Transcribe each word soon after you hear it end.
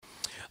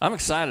I'm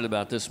excited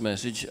about this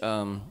message.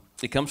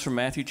 It comes from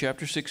Matthew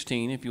chapter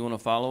 16, if you want to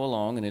follow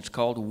along, and it's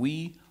called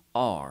We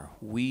Are.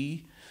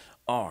 We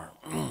Are.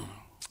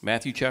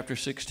 Matthew chapter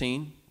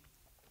 16,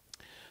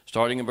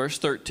 starting in verse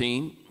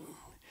 13, it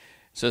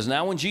says,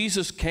 Now when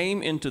Jesus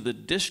came into the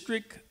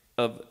district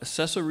of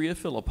Caesarea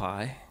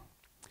Philippi,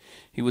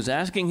 he was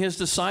asking his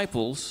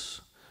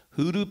disciples,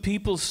 Who do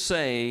people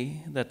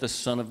say that the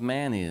Son of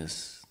Man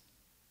is?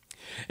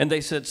 And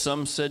they said,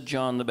 Some said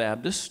John the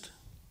Baptist,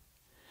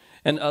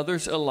 and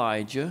others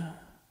Elijah,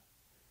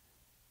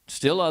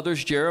 still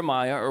others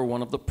Jeremiah or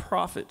one of the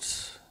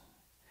prophets.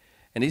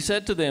 And he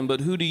said to them,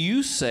 But who do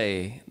you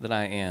say that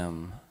I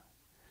am?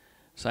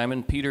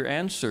 Simon Peter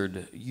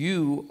answered,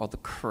 You are the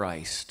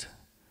Christ,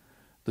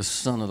 the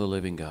Son of the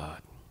living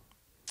God.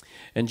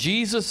 And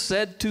Jesus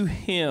said to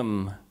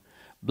him,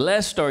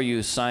 Blessed are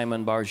you,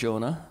 Simon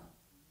Bar-Jonah,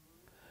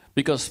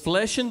 because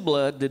flesh and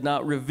blood did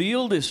not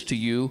reveal this to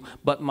you,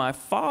 but my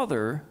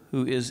Father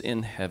who is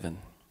in heaven.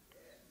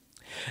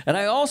 And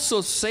I also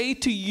say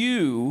to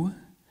you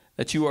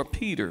that you are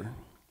Peter,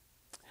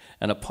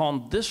 and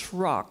upon this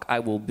rock I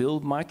will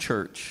build my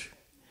church,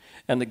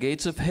 and the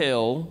gates of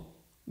hell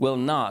will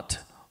not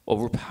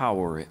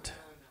overpower it.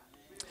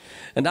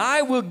 And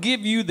I will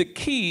give you the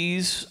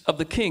keys of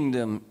the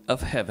kingdom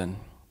of heaven.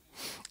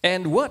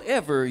 And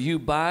whatever you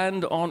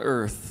bind on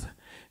earth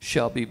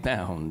shall be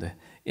bound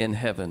in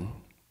heaven.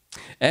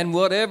 And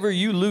whatever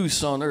you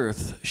loose on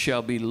earth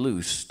shall be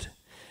loosed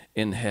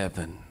in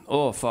heaven.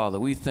 Oh, Father,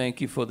 we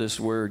thank you for this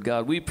word.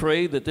 God, we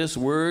pray that this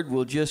word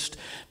will just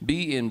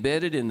be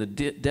embedded in the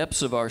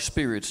depths of our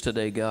spirits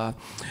today, God.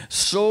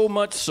 So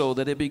much so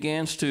that it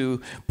begins to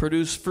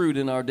produce fruit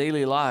in our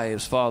daily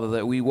lives, Father,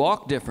 that we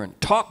walk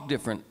different, talk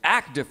different,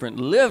 act different,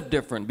 live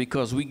different,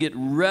 because we get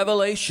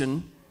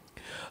revelation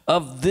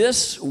of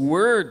this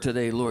word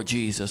today, Lord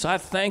Jesus. I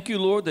thank you,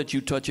 Lord, that you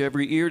touch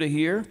every ear to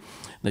hear,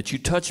 that you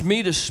touch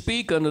me to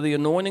speak under the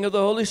anointing of the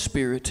Holy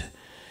Spirit.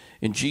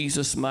 In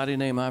Jesus' mighty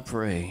name I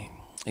pray.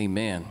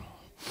 Amen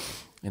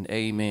and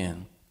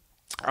amen.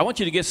 I want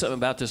you to get something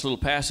about this little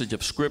passage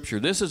of Scripture.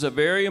 This is a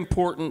very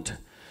important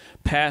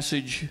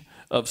passage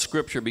of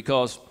Scripture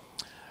because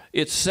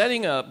it's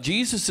setting up,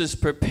 Jesus is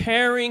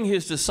preparing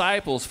his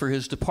disciples for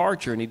his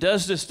departure, and he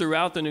does this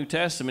throughout the New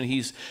Testament.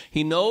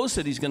 He knows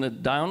that he's going to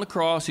die on the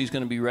cross, he's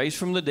going to be raised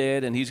from the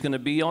dead, and he's going to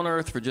be on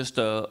earth for just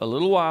a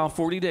little while,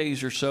 40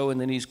 days or so, and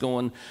then he's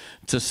going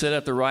to sit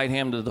at the right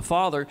hand of the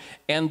Father,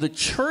 and the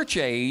church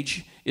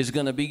age is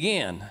going to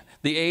begin.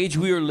 The age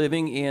we are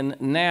living in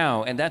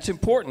now, and that's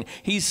important.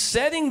 He's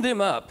setting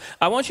them up.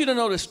 I want you to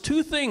notice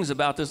two things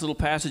about this little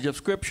passage of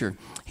Scripture.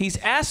 He's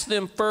asked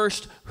them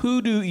first,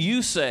 who do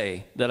you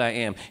say that I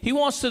am? He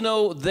wants to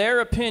know their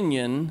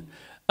opinion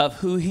of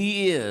who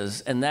he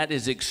is, and that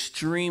is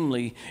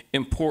extremely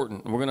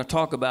important. We're going to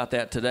talk about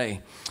that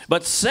today.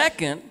 But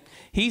second,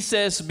 he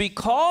says,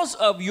 because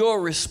of your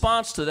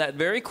response to that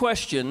very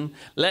question,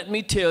 let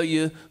me tell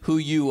you who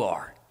you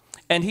are.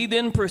 And he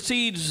then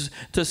proceeds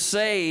to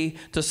say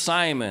to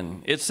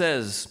Simon, it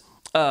says,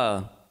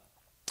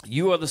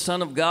 you are the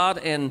Son of God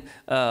and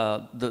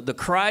the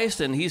Christ.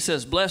 And he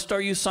says, blessed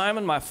are you,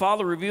 Simon. My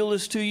Father revealed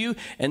this to you.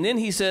 And then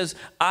he says,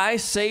 I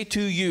say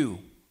to you.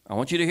 I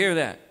want you to hear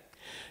that.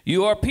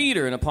 You are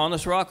Peter, and upon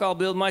this rock I'll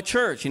build my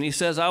church. And he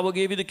says, I will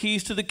give you the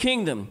keys to the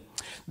kingdom.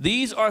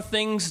 These are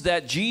things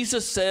that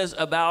Jesus says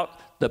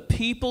about the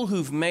people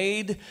who've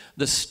made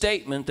the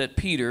statement that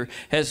Peter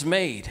has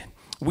made.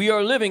 We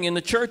are living in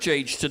the church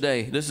age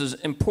today. This is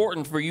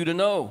important for you to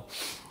know.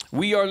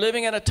 We are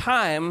living at a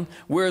time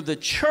where the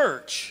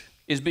church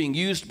is being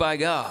used by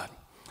God.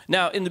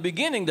 Now, in the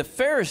beginning, the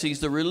Pharisees,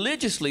 the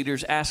religious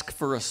leaders, asked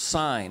for a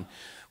sign.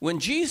 When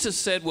Jesus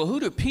said, well, who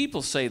do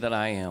people say that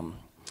I am?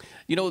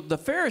 You know, the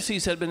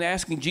Pharisees had been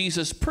asking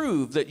Jesus,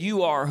 prove that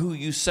you are who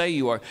you say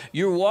you are.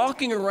 You're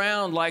walking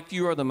around like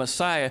you are the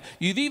Messiah.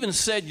 You've even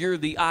said you're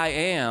the I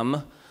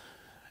am.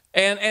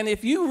 And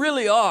if you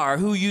really are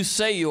who you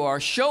say you are,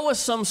 show us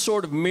some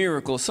sort of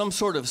miracle, some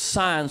sort of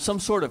sign, some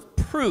sort of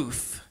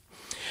proof.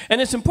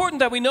 And it's important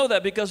that we know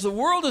that because the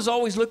world is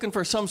always looking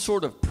for some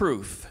sort of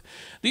proof.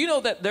 Do you know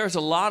that there's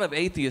a lot of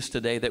atheists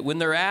today that when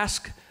they're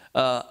asked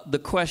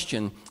the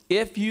question,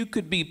 if you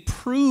could be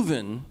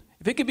proven,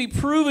 if it could be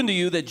proven to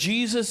you that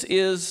Jesus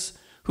is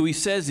who he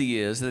says he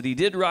is, that he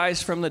did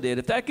rise from the dead,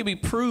 if that could be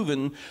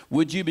proven,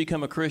 would you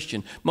become a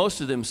Christian? Most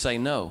of them say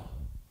no.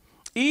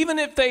 Even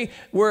if they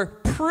were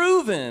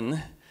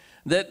proven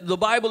that the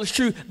Bible is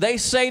true, they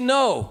say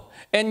no.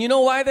 And you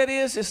know why that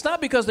is? It's not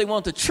because they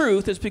want the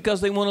truth. It's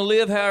because they want to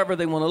live however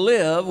they want to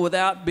live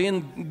without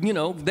being,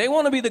 they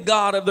want to be the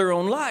God of their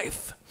own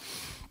life.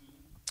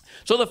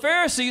 So the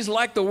Pharisees,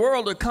 like the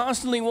world, are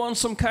constantly wanting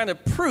some kind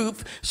of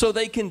proof so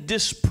they can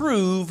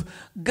disprove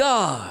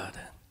God.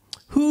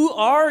 Who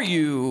are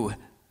you?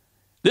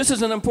 This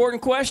is an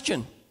important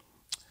question.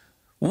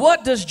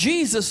 What does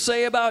Jesus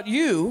say about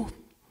you?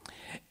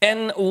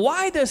 And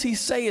why does he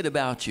say it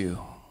about you?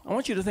 I I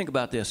want you to think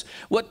about this.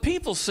 What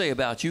people say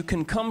about you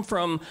can come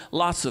from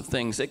lots of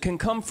things. It can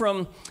come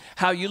from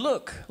how you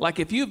look. Like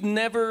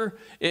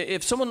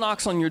if someone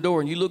knocks on your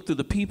door and you look through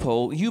the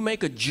peephole, you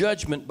make a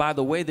judgment by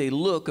the way they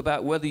look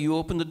about whether you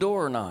open the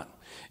door or not.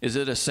 Is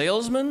it a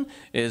salesman?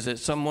 Is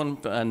it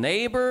a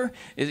neighbor?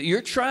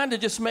 You're trying to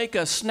just make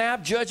a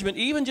snap judgment,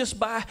 even just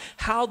by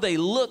how they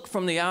look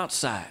from the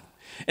outside.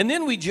 And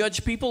then we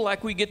judge people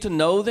like we get to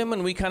know them,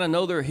 and we kind of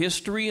know their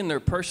history and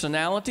their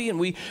personality, and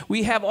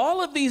we have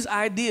all of these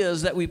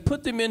ideas that we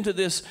put them into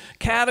this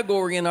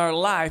category in our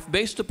life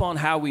based upon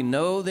how we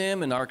know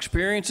them and our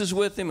experiences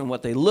with them and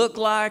what they look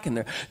like and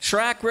their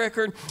track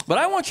record. But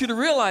I want you to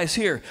realize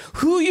here,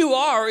 who you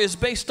are is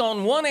based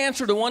on one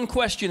answer to one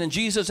question, and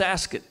Jesus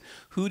asked it.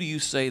 Who do you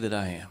say that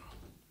I am?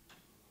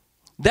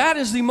 That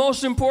is the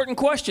most important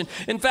question.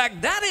 In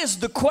fact, that is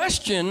the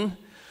question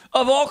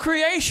of all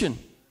creation.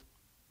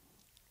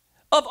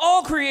 Of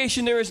all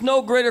creation, there is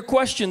no greater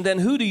question than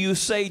who do you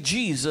say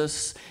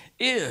Jesus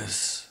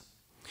is?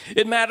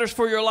 It matters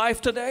for your life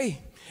today.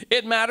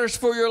 It matters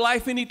for your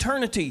life in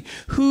eternity.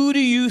 Who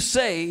do you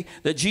say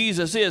that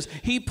Jesus is?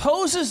 He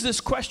poses this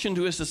question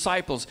to his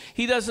disciples.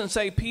 He doesn't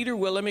say, Peter,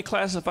 well, let me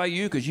classify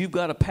you because you've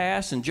got a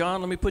pass, and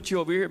John, let me put you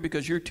over here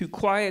because you're too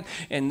quiet,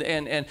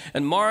 and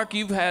Mark,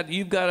 you've got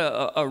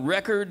a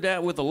record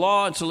with the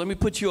law, and so let me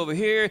put you over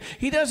here.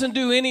 He doesn't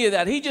do any of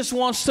that. He just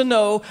wants to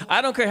know,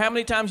 I don't care how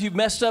many times you've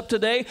messed up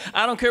today.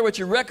 I don't care what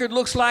your record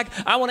looks like.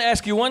 I want to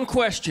ask you one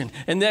question,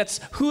 and that's,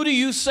 who do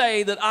you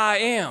say that I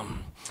am?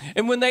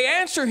 And when they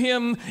answer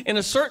him in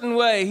a certain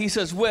way, he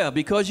says, well,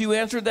 because you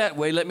answered that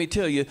way, let me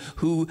tell you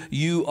who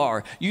you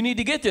are. You need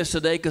to get this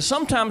today, because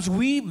sometimes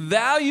we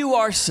value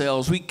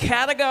ourselves. We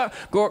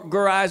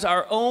categorize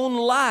our own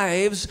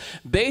lives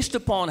based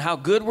upon how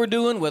good we're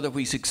doing, whether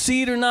we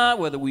succeed or not,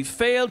 whether we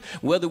failed,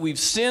 whether we've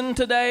sinned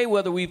today,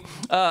 whether we've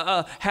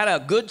had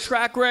a good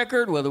track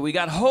record, whether we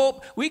got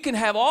hope. We can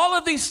have all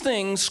of these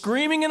things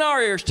screaming in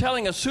our ears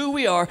telling us who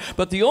we are,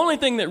 but the only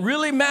thing that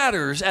really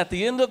matters at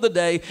the end of the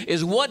day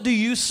is, what do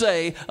you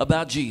say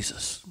about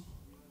Jesus?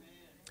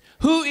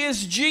 Who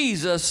is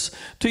Jesus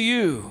to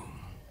you?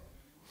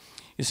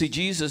 You see,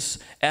 Jesus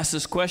asks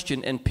this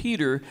question, and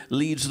Peter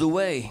leads the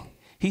way.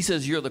 He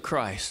says, you're the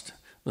Christ,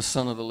 the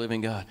Son of the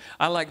living God.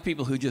 I like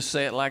people who just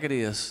say it like it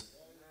is.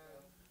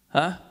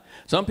 Huh?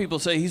 Some people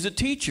say he's a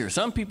teacher.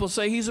 Some people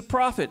say he's a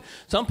prophet.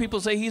 Some people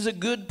say he's a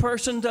good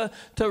person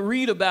to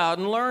read about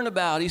and learn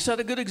about. He set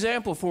a good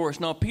example for us.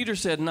 No, Peter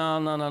said,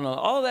 no.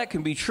 All that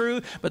can be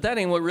true, but that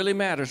ain't what really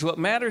matters. What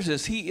matters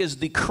is he is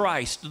the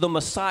Christ, the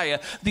Messiah,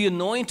 the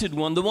anointed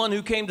one, the one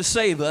who came to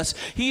save us.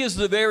 He is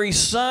the very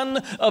Son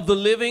of the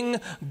living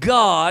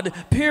God,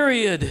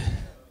 period.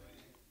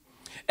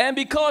 And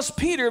because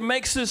Peter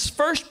makes his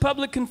first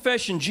public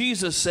confession,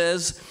 Jesus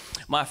says,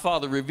 my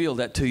Father revealed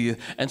that to you.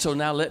 And so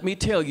now let me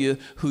tell you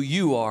who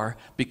you are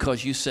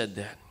because you said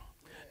that.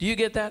 Do you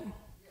get that?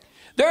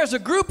 There is a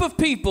group of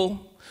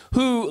people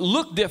who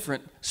look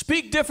different,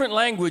 speak different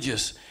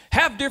languages,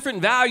 have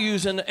different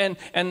values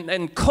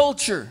and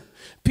culture.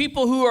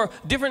 People who are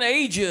different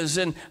ages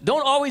and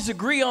don't always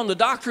agree on the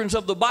doctrines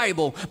of the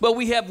Bible. But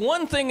we have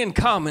one thing in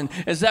common,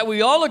 is that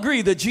we all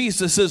agree that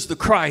Jesus is the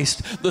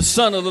Christ, the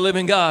Son of the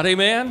living God.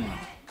 Amen?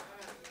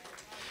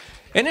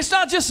 And it's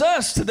not just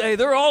us today.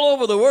 They're all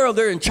over the world.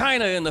 They're in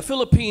China and the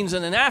Philippines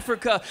and in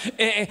Africa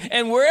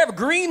and wherever,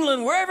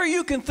 Greenland, wherever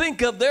you can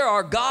think of, there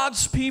are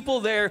God's people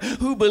there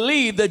who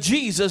believe that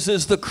Jesus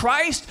is the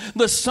Christ,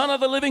 the Son of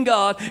the living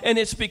God, and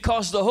it's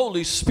because the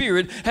Holy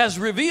Spirit has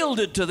revealed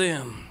it to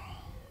them.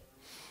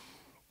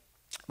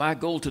 My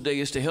goal today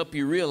is to help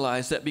you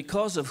realize that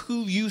because of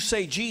who you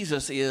say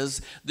Jesus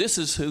is, this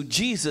is who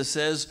Jesus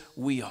says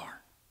we are.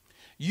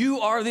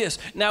 You are this.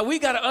 Now, we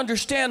got to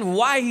understand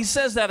why he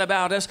says that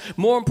about us.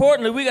 More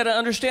importantly, we got to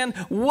understand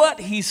what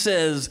he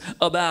says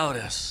about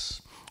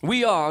us.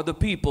 We are the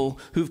people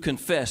who've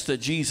confessed that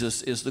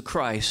Jesus is the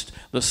Christ,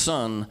 the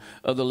Son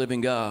of the living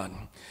God.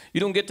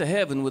 You don't get to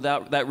heaven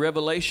without that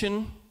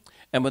revelation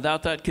and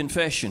without that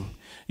confession.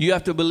 You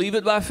have to believe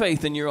it by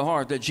faith in your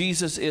heart that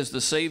Jesus is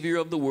the Savior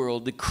of the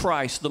world, the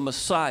Christ, the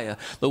Messiah,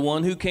 the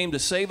one who came to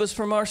save us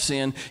from our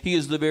sin. He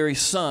is the very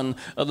Son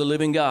of the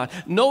living God.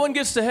 No one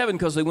gets to heaven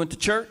because they went to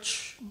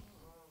church.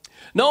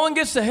 No one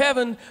gets to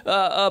heaven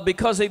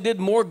because they did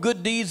more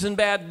good deeds than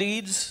bad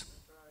deeds.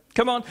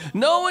 Come on.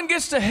 No one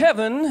gets to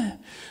heaven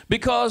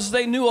because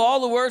they knew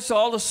all the words to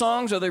all the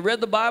songs or they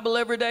read the Bible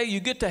every day. You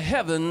get to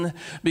heaven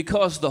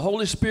because the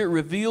Holy Spirit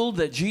revealed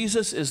that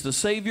Jesus is the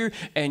Savior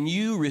and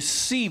you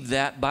received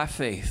that by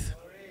faith.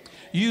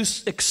 You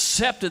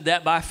accepted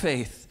that by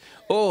faith.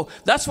 Oh,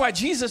 that's why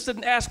Jesus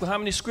didn't ask, well, how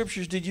many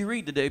scriptures did you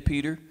read today,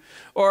 Peter?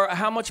 Or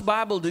how much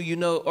Bible do you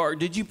know? Or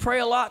did you pray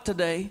a lot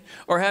today?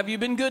 Or have you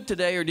been good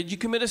today? Or did you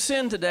commit a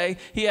sin today?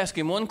 He asked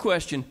him one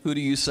question, who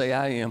do you say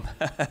I am?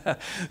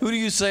 Who do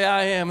you say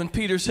I am? And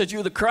Peter said,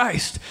 you're the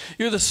Christ.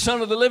 You're the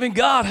Son of the living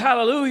God.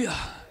 Hallelujah.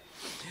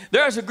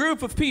 There's a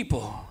group of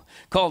people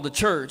called the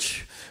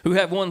church who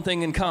have one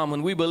thing in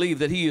common. We believe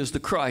that he is the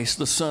Christ,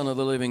 the Son of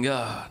the living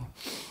God.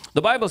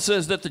 The Bible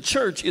says that the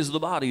church is the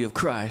body of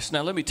Christ.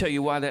 Now, let me tell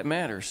you why that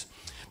matters.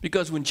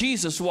 Because when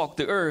Jesus walked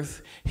the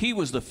earth, he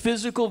was the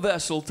physical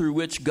vessel through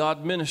which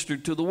God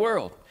ministered to the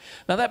world.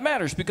 Now, that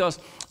matters because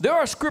there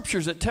are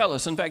scriptures that tell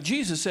us, in fact,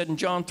 Jesus said in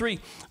John 3,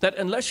 that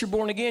unless you're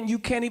born again, you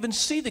can't even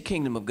see the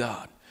kingdom of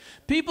God.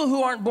 People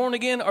who aren't born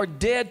again are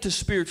dead to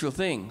spiritual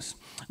things.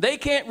 They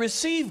can't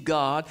receive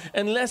God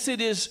unless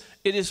it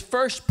is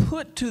first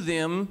put to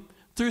them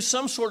through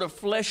some sort of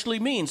fleshly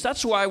means.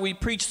 That's why we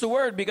preach the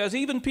word, because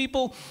even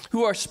people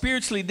who are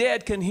spiritually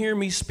dead can hear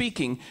me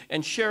speaking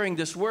and sharing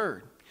this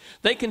word.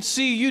 They can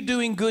see you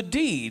doing good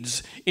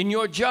deeds in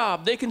your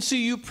job. They can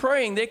see you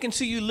praying. They can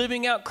see you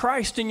living out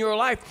Christ in your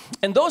life.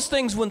 And those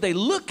things, when they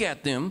look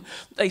at them,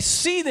 they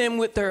see them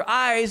with their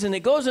eyes, and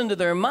it goes into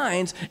their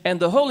minds, and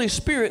the Holy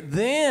Spirit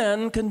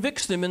then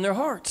convicts them in their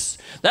hearts.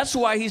 That's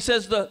why he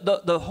says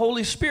the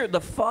Holy Spirit,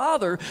 the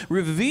Father,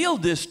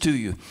 revealed this to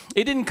you.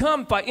 It didn't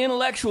come by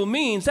intellectual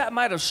means. That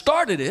might have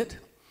started it,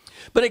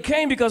 but it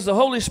came because the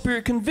Holy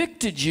Spirit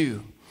convicted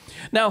you.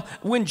 Now,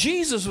 when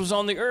Jesus was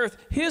on the earth,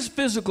 his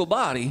physical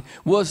body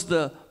was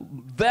the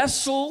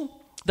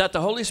vessel that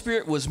the Holy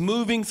Spirit was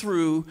moving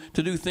through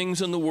to do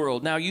things in the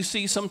world. Now, you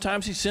see,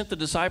 sometimes he sent the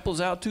disciples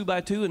out 2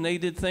 by 2 and they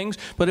did things,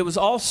 but it was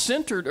all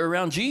centered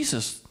around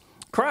Jesus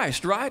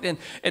Christ, right?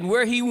 And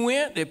where he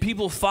went, the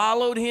people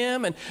followed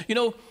him. And, you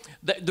know,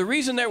 the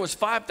reason there was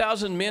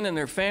 5,000 men and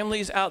their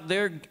families out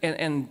there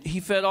and he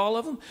fed all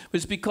of them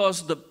was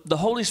because the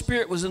Holy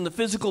Spirit was in the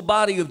physical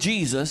body of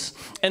Jesus,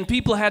 and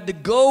people had to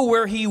go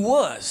where he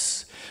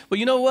was. But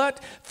you know what?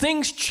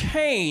 Things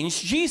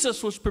changed.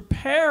 Jesus was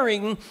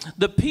preparing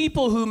the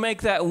people who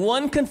make that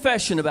one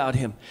confession about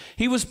him.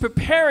 He was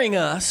preparing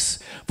us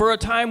for a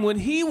time when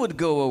he would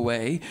go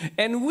away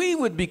and we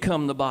would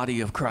become the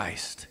body of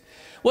Christ.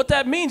 What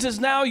that means is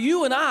now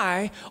you and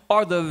I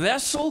are the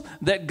vessel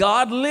that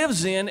God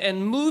lives in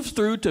and moves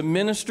through to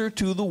minister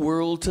to the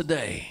world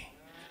today.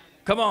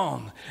 Come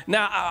on.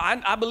 Now,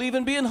 I believe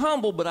in being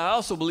humble, but I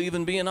also believe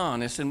in being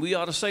honest. And we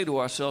ought to say to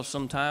ourselves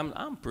sometimes,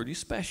 I'm pretty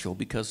special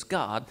because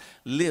God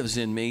lives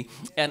in me,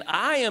 and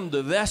I am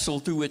the vessel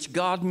through which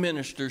God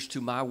ministers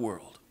to my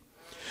world.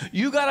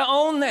 You got to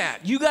own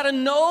that. You got to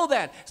know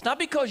that. It's not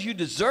because you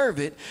deserve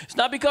it. It's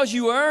not because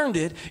you earned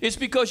it. It's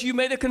because you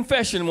made a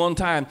confession one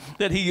time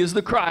that he is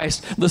the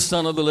Christ, the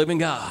Son of the living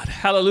God.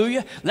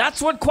 Hallelujah.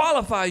 That's what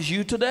qualifies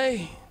you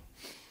today.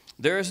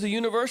 There is the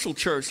universal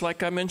church,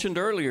 like I mentioned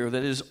earlier,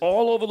 that is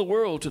all over the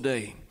world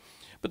today.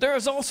 But there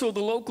is also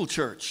the local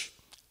church,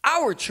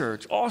 our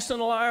church, Austin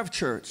Alive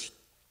Church.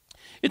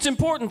 It's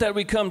important that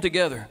we come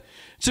together.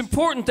 It's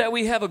important that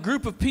we have a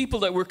group of people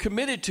that we're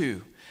committed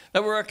to,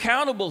 that we're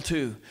accountable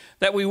to,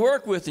 that we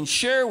work with and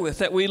share with,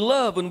 that we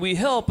love and we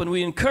help and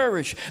we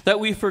encourage, that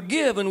we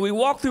forgive and we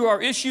walk through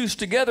our issues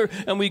together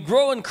and we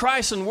grow in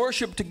Christ and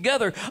worship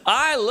together.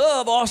 I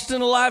love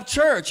Austin Alive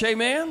Church,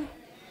 amen?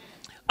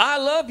 I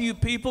love you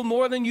people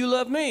more than you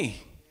love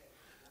me.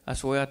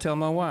 That's the way I tell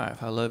my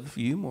wife. I love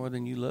you more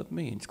than you love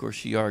me. And of course,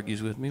 she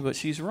argues with me, but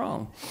she's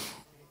wrong.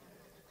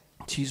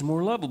 She's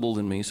more lovable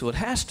than me, so it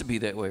has to be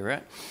that way,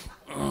 right?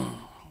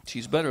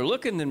 She's better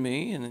looking than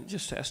me, and it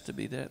just has to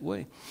be that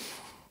way.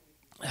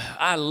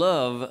 I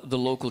love the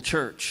local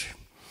church.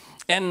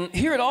 And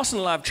here at Austin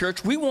Alive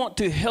Church, we want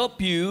to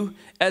help you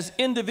as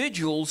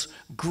individuals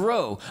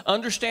grow.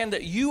 Understand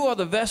that you are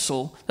the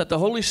vessel that the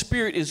Holy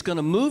Spirit is going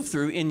to move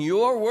through in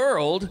your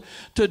world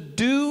to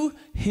do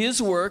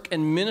his work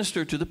and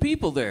minister to the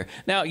people there.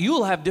 Now,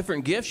 you'll have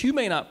different gifts. You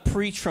may not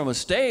preach from a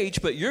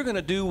stage, but you're going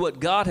to do what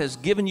God has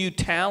given you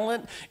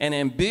talent and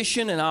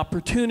ambition and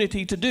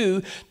opportunity to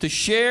do, to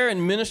share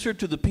and minister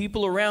to the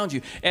people around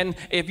you. And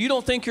if you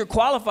don't think you're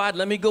qualified,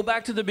 let me go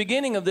back to the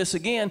beginning of this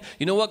again.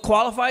 You know what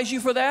qualifies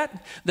you for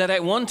that? That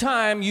at one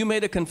time you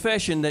made a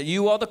confession that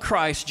you are the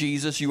Christ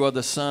Jesus, you are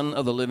the Son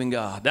of the living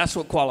God. That's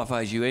what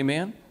qualifies you,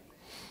 amen?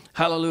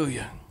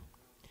 Hallelujah.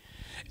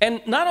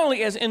 And not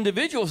only as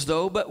individuals,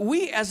 though, but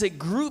we as a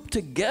group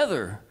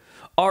together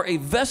are a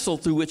vessel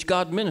through which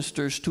God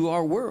ministers to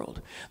our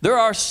world. There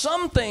are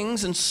some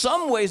things and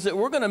some ways that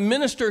we're going to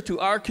minister to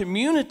our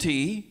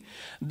community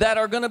that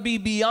are going to be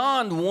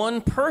beyond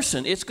one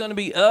person. It's going to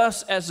be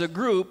us as a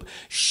group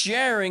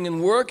sharing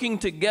and working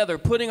together,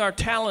 putting our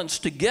talents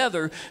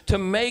together to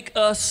make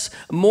us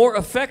more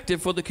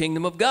effective for the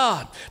kingdom of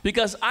God.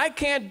 Because I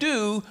can't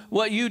do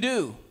what you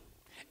do,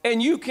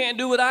 and you can't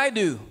do what I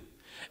do.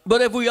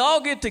 But if we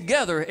all get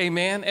together,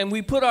 amen, and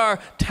we put our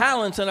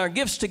talents and our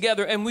gifts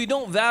together and we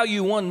don't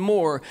value one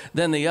more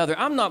than the other,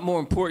 I'm not more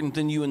important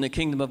than you in the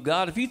kingdom of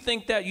God. If you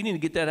think that, you need to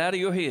get that out of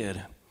your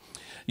head.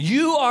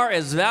 You are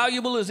as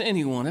valuable as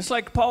anyone. It's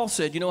like Paul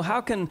said, you know,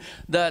 how can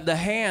the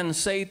hand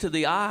say to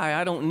the eye,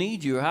 I don't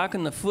need you? Or how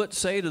can the foot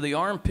say to the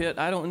armpit,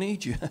 I don't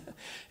need you?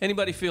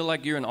 Anybody feel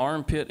like you're an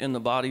armpit in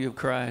the body of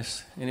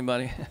Christ?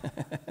 Anybody?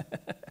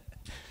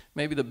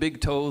 Maybe the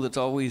big toe that's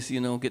always, you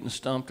know, getting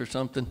stumped or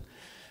something.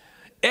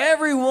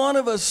 Every one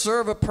of us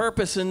serve a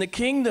purpose in the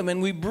kingdom,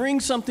 and we bring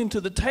something to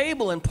the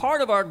table. And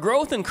part of our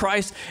growth in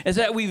Christ is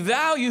that we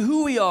value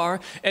who we are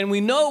and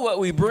we know what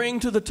we bring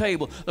to the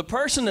table. The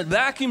person that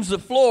vacuums the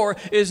floor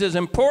is as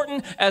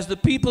important as the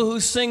people who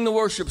sing the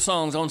worship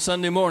songs on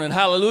Sunday morning.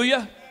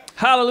 Hallelujah.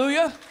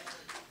 Hallelujah.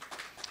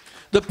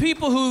 The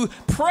people who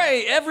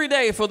pray every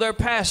day for their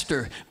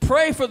pastor,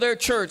 pray for their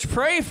church,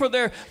 pray for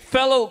their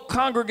fellow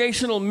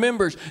congregational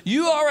members.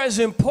 You are as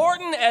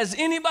important as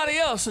anybody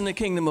else in the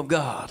kingdom of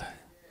God.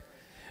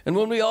 And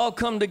when we all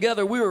come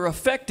together, we are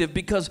effective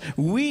because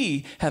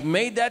we have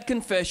made that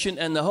confession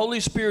and the Holy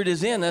Spirit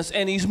is in us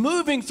and He's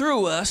moving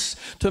through us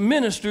to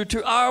minister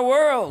to our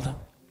world.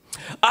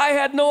 I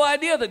had no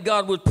idea that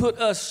God would put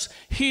us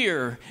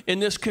here in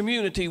this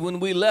community when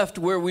we left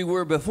where we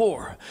were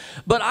before.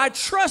 But I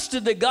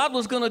trusted that God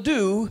was going to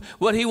do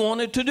what He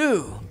wanted to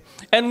do.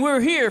 And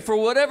we're here for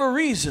whatever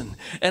reason.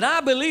 And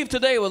I believe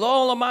today with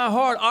all of my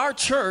heart, our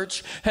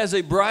church has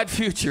a bright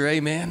future.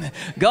 Amen.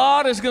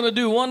 God is going to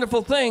do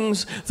wonderful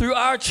things through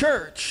our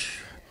church.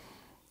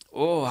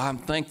 Oh, I'm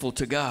thankful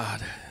to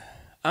God.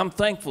 I'm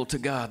thankful to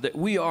God that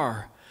we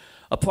are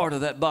a part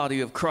of that body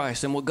of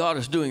Christ and what God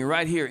is doing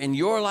right here in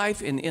your life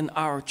and in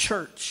our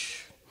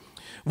church.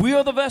 We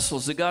are the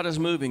vessels that God is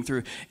moving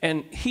through,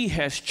 and He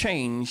has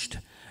changed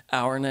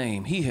our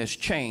name. He has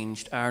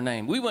changed our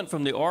name. We went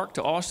from the Ark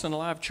to Austin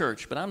Alive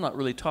Church, but I'm not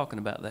really talking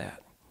about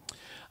that.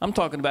 I'm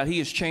talking about He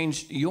has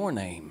changed your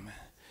name.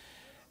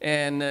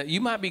 And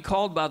you might be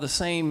called by the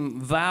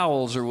same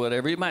vowels or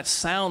whatever. It might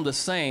sound the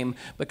same,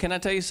 but can I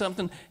tell you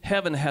something?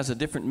 Heaven has a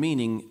different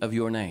meaning of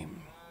your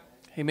name.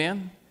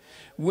 Amen?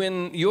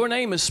 When your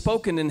name is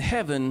spoken in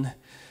heaven,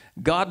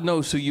 God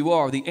knows who you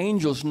are. The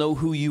angels know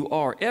who you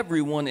are.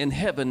 Everyone in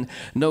heaven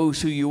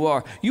knows who you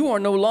are. You are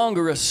no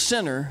longer a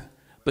sinner,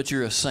 but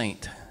you're a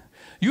saint.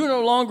 You're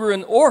no longer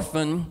an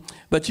orphan,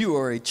 but you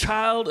are a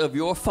child of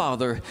your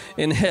Father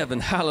in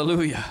heaven.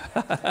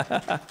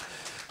 Hallelujah.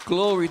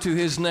 Glory to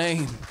His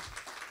name.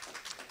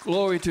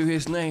 Glory to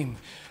His name.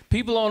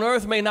 People on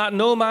earth may not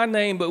know my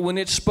name, but when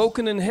it's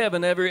spoken in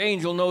heaven, every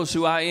angel knows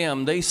who I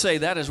am. They say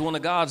that is one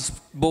of God's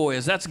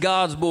boys. That's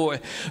God's boy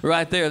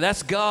right there.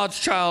 That's God's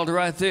child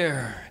right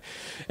there.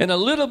 And a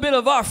little bit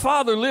of our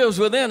Father lives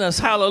within us.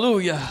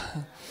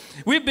 Hallelujah.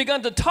 We've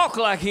begun to talk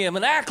like Him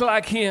and act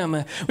like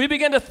Him. We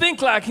begin to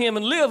think like Him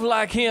and live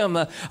like Him.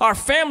 Our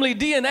family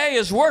DNA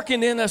is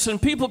working in us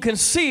and people can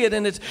see it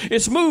and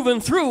it's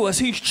moving through us.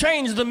 He's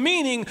changed the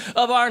meaning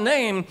of our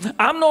name.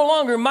 I'm no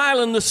longer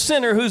Mylon the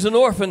sinner who's an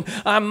orphan.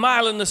 I'm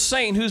Mylon the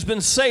saint who's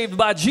been saved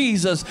by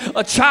Jesus,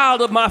 a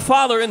child of my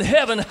Father in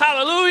heaven.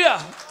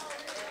 Hallelujah.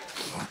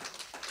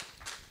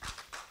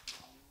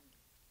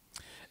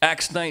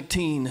 Acts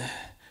 19.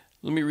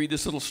 Let me read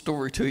this little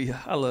story to you.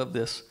 I love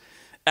this.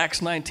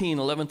 Acts 19,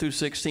 11 through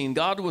 16.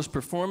 God was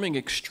performing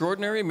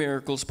extraordinary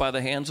miracles by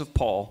the hands of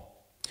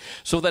Paul,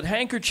 so that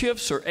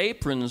handkerchiefs or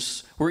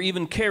aprons were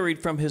even carried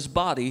from his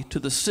body to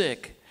the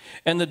sick,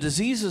 and the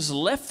diseases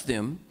left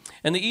them,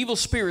 and the evil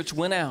spirits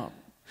went out.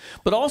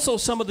 But also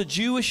some of the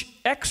Jewish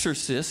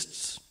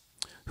exorcists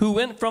who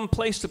went from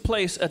place to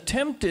place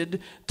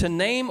attempted to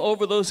name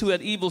over those who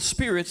had evil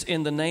spirits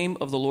in the name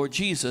of the Lord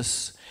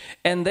Jesus.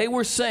 And they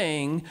were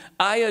saying,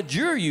 I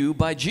adjure you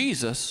by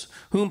Jesus,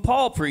 whom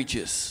Paul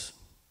preaches.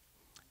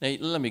 Now,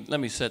 let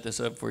me set this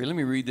up for you. Let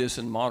me read this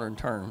in modern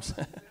terms.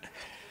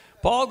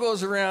 Paul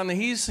goes around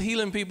and he's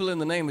healing people in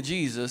the name of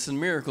Jesus, and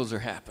miracles are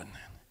happening.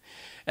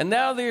 And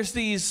now there's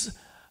these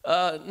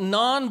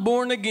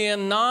non-born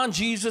again,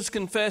 non-Jesus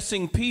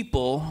confessing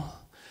people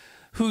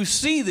who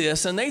see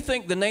this, and they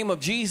think the name of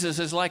Jesus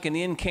is like an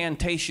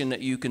incantation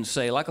that you can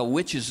say, like a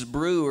witch's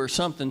brew or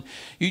something.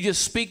 You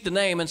just speak the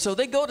name. And so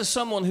they go to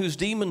someone who's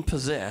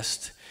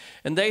demon-possessed,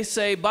 and they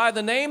say, by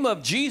the name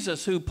of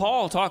Jesus, who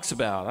Paul talks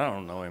about, I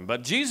don't know him,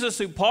 but Jesus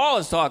who Paul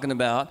is talking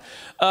about,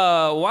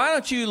 why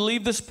don't you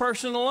leave this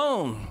person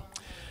alone?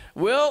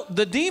 Well,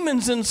 the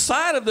demons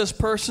inside of this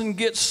person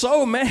get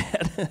so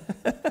mad.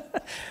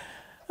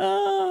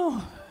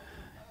 Oh.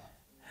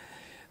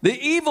 The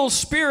evil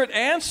spirit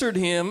answered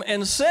him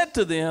and said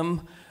to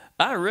them,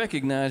 I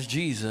recognize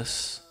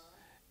Jesus,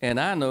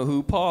 and I know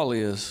who Paul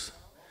is,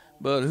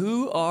 but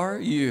who are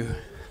you?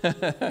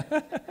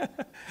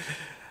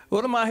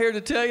 What am I here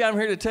to tell you? I'm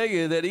here to tell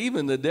you that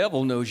even the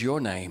devil knows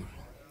your name.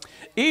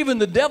 Even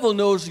the devil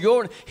knows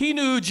he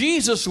knew who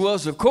Jesus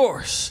was, of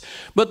course.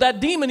 But that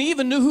demon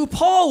even knew who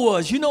Paul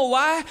was. You know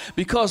why?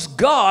 Because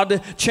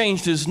God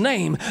changed his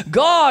name.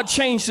 God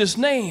changed his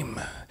name.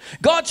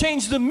 God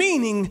changed the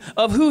meaning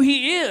of who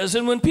he is.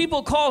 And when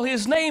people call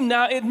his name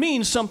now, it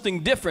means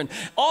something different.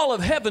 All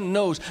of heaven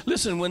knows.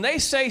 Listen, when they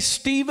say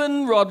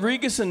Stephen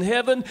Rodriguez in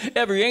heaven,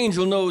 every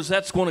angel knows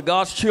that's one of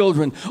God's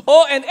children.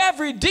 Oh, and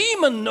every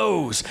demon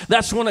knows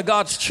that's one of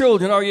God's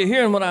children. Are you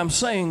hearing what I'm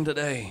saying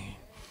today?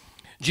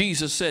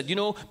 Jesus said, you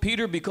know,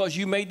 Peter, because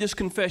you made this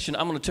confession,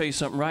 I'm going to tell you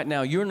something right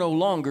now. You're no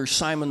longer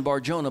Simon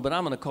Bar-Jonah, but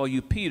I'm going to call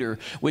you Peter,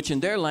 which in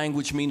their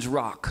language means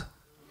rock.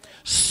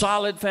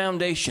 solid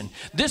foundation.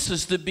 This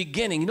is the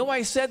beginning. You know why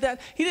he said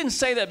that? He didn't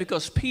say that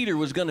because Peter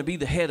was going to be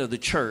the head of the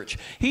church.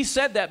 He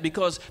said that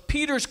because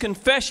Peter's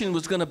confession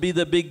was going to be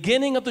the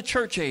beginning of the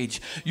church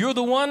age. You're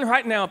the one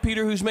right now,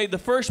 Peter, who's made the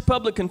first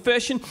public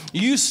confession.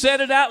 You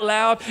said it out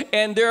loud,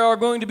 and there are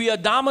going to be a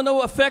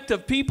domino effect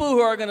of people who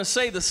are going to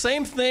say the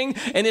same thing,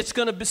 and it's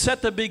going to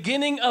set the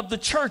beginning of the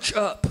church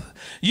up.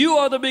 You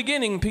are the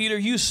beginning, Peter.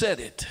 You said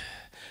it.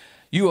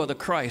 You are the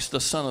Christ, the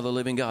Son of the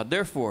living God.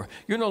 Therefore,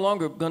 you're no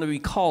longer going to be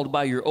called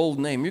by your old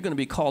name. You're going to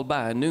be called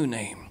by a new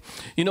name.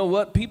 You know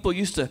what? People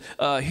used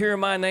to hear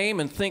my name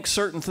and think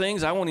certain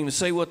things. I won't even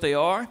say what they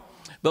are.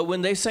 But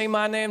when they say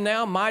my name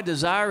now, my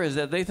desire is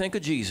that they think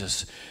of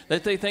Jesus.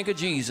 That they think of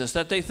Jesus.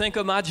 That they think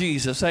of my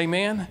Jesus.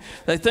 Amen?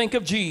 They think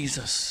of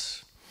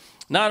Jesus.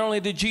 Not only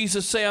did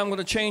Jesus say, I'm going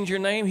to change your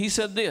name, he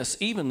said this,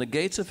 even the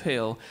gates of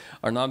hell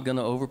are not going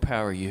to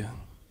overpower you.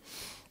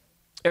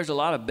 There's a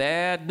lot of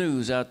bad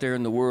news out there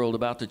in the world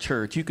about the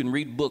church. You can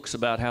read books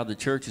about how the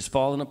church is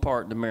falling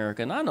apart in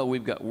America, and I know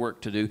we've got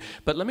work to do,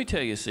 but let me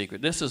tell you a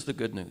secret. This is the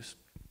good news.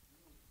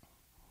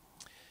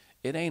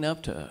 It ain't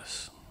up to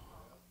us.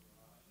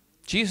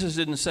 Jesus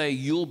didn't say,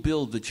 you'll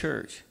build the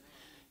church.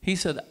 He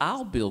said,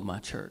 I'll build my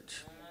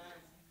church,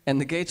 and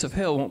the gates of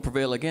hell won't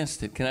prevail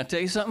against it. Can I tell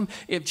you something?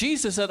 If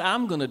Jesus said,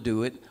 I'm going to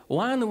do it,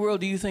 why in the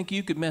world do you think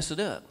you could mess it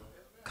up?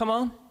 Come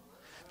on.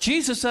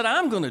 Jesus said,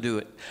 I'm going to do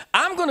it.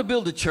 I'm going to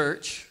build a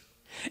church,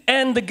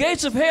 and the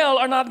gates of hell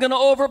are not going to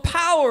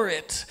overpower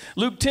it.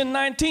 Luke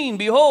 10:19,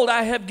 behold,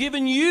 I have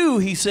given you,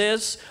 he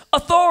says,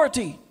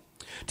 authority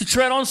to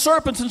tread on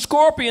serpents and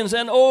scorpions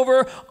and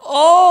over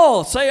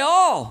all, say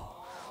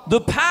all,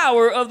 the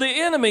power of the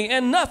enemy,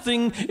 and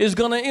nothing is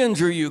going to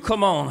injure you.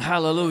 Come on,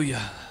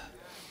 hallelujah.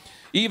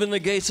 Even the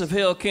gates of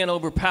hell can't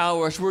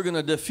overpower us. We're going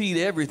to defeat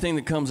everything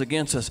that comes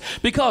against us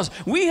because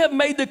we have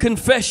made the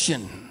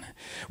confession.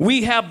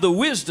 We have the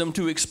wisdom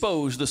to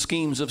expose the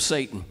schemes of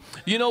Satan.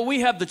 You know,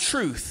 we have the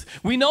truth.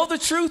 We know the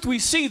truth. We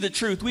see the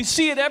truth. We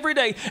see it every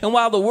day. And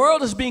while the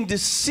world is being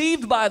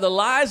deceived by the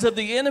lies of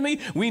the enemy,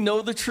 we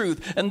know the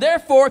truth. And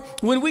therefore,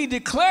 when we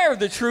declare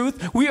the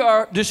truth, we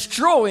are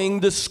destroying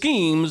the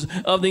schemes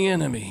of the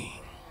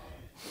enemy.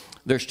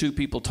 There's two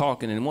people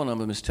talking, and one of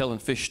them is telling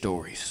fish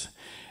stories.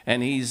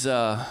 And he's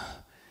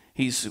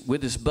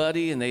with his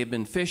buddy, and they've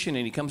been fishing,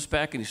 and he comes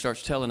back and he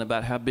starts telling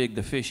about how big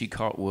the fish he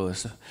caught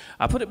was.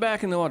 I put it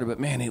back in the water, but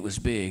man, it was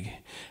big.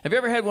 Have you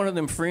ever had one of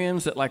them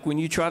friends that, like, when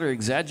you try to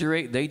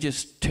exaggerate, they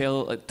just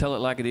tell it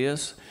like it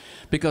is?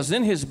 Because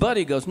then his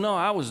buddy goes, no,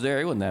 I was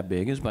there. It wasn't that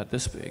big. It was about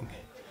this big.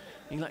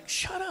 And you're like,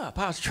 shut up.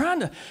 I was trying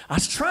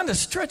to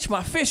stretch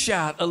my fish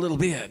out a little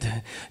bit.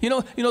 You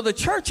know, the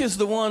church is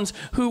the ones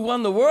who,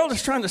 when the world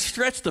is trying to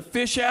stretch the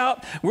fish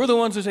out, we're the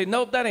ones who say,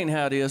 nope, that ain't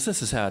how it is.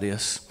 This is how it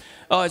is.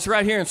 Oh, it's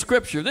right here in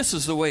Scripture. This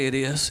is the way it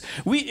is.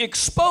 We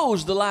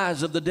expose the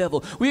lies of the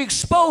devil. We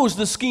expose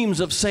the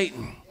schemes of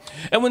Satan.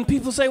 And when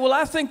people say, well,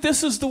 I think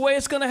this is the way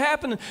it's going to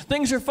happen,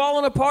 things are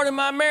falling apart in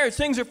my marriage,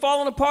 things are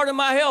falling apart in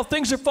my health,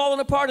 things are falling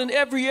apart in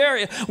every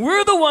area,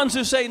 we're the ones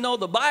who say, no,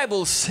 the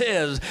Bible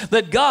says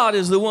that God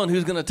is the one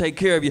who's going to take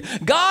care of you.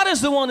 God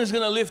is the one who's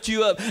going to lift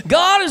you up.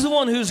 God is the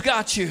one who's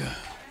got you.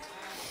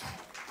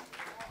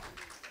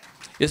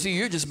 You see,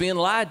 you're just being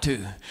lied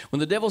to. When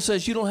the devil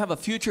says you don't have a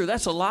future,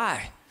 that's a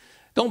lie.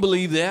 Don't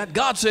believe that.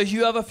 God says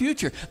you have a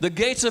future. The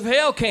gates of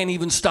hell can't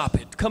even stop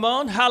it. Come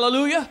on,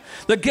 hallelujah.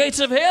 The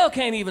gates of hell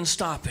can't even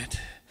stop it.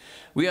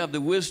 We have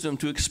the wisdom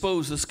to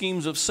expose the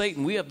schemes of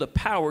Satan. We have the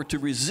power to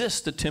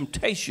resist the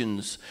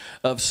temptations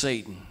of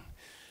Satan.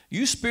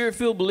 You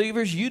spirit-filled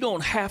believers, you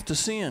don't have to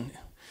sin.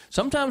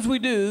 Sometimes we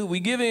do. We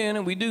give in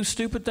and we do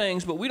stupid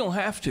things, but we don't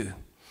have to.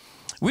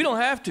 We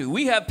don't have to.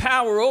 We have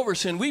power over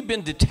sin. We've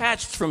been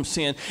detached from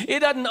sin.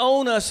 It doesn't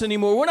own us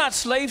anymore. We're not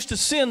slaves to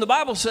sin. The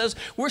Bible says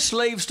we're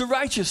slaves to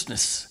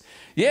righteousness.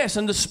 Yes,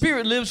 and the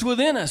Spirit lives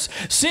within us.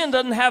 Sin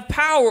doesn't have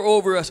power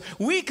over us.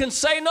 We can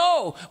say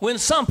no when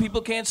some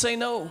people can't say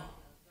no.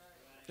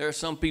 There are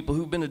some people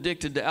who've been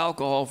addicted to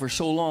alcohol for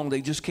so long they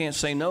just can't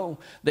say no.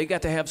 They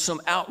got to have some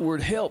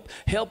outward help.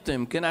 Help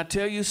them. Can I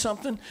tell you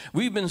something?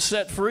 We've been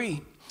set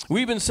free.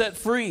 We've been set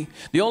free.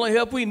 The only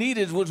help we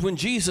needed was when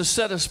Jesus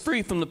set us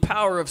free from the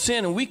power of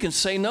sin, and we can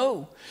say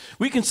no.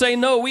 We can say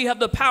no. We have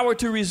the power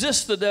to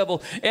resist the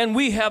devil, and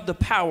we have the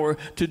power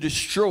to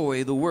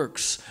destroy the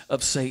works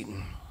of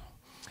Satan.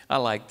 I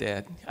like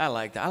that. I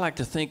like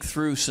to think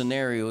through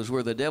scenarios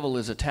where the devil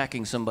is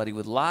attacking somebody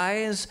with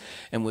lies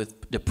and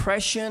with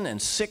depression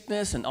and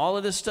sickness and all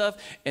of this stuff.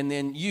 And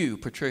then you,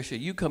 Patricia,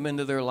 you come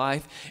into their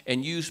life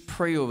and you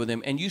pray over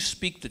them and you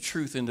speak the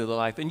truth into their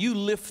life and you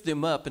lift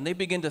them up and they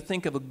begin to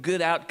think of a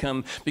good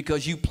outcome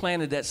because you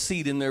planted that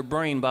seed in their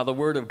brain by the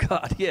word of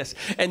God. Yes.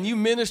 And you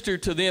minister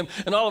to them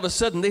and all of a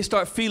sudden they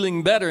start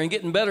feeling better and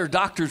getting better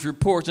doctor's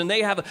reports and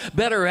they have a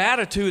better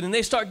attitude and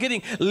they start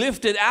getting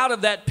lifted out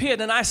of that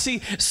pit. And I see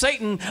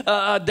Satan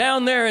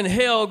down there in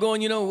hell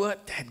going, you know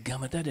what?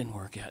 Dadgummit, that didn't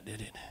work out, did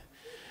it?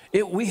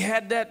 We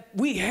had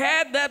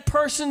that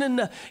person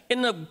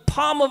in the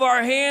palm of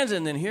our hands,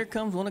 and then here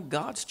comes one of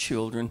God's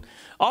children.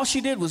 All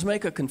she did was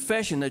make a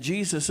confession that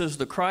Jesus is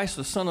the Christ,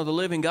 the Son of the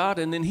living God,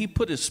 and then he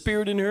put his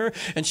spirit in her,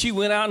 and she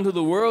went out into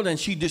the world, and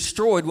she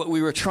destroyed what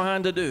we were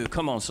trying to do.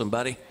 Come on,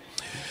 somebody.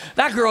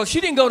 That girl,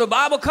 she didn't go to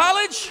Bible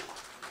college.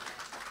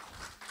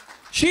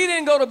 She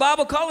didn't go to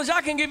Bible college.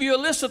 I can give you a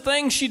list of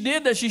things she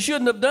did that she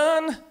shouldn't have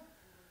done.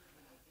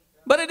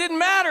 But it didn't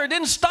matter. It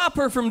didn't stop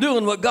her from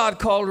doing what God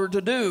called her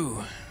to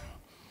do.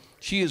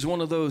 She is one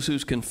of those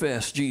who's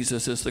confessed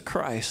Jesus is the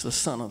Christ, the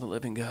Son of the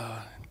living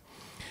God.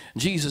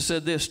 Jesus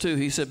said this too.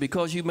 He said,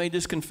 because you made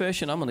this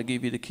confession, I'm going to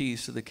give you the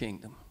keys to the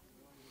kingdom.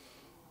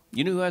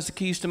 You know who has the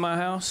keys to my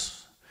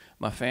house?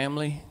 My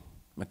family,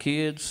 my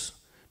kids,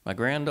 my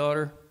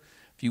granddaughter.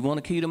 If you want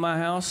a key to my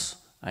house,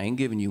 I ain't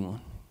giving you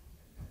one.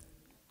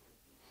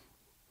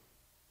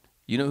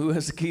 You know who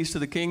has the keys to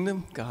the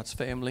kingdom? God's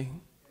family.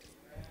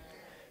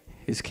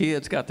 His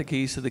kids got the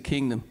keys to the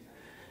kingdom.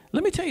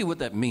 Let me tell you what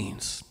that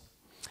means.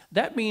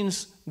 That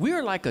means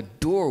we're like a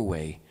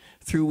doorway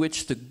through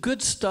which the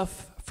good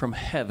stuff from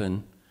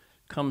heaven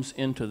comes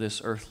into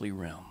this earthly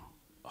realm.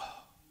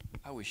 Oh,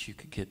 I wish you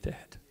could get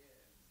that.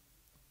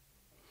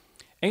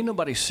 Ain't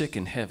nobody sick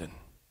in heaven.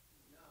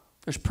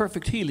 There's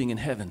perfect healing in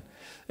heaven.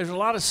 There's a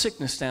lot of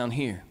sickness down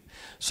here.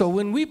 So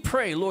when we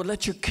pray, Lord,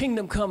 let your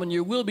kingdom come and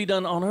your will be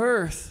done on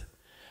earth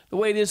the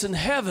way it is in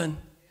heaven,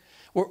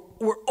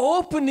 we're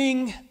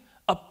opening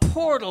a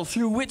portal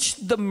through which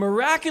the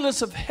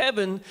miraculous of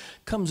heaven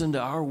comes into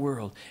our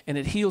world, and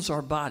it heals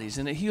our bodies,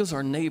 and it heals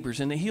our neighbors,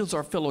 and it heals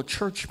our fellow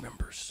church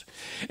members.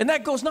 And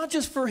that goes not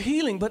just for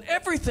healing, but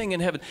everything in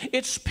heaven.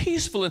 It's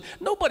peaceful, and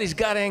nobody's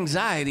got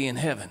anxiety in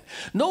heaven.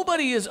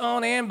 Nobody is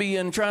on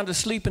Ambien trying to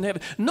sleep in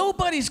heaven.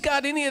 Nobody's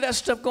got any of that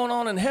stuff going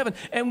on in heaven.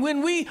 And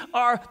when we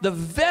are the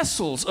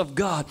vessels of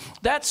God,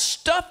 that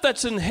stuff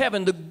that's in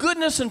heaven, the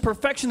goodness and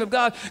perfection of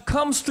God,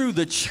 comes through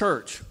the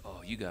church.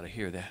 Oh, you got to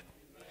hear that.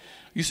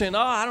 You say, no,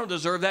 I don't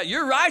deserve that.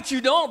 You're right,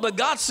 you don't, but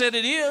God said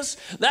it is.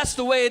 That's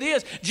the way it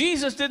is.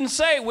 Jesus didn't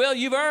say, well,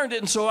 you've earned it,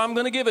 and so I'm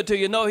going to give it to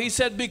you. No, he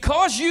said,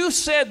 because you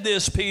said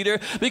this,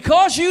 Peter,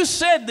 because you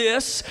said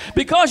this,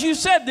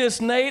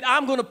 Nate,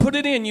 I'm going to put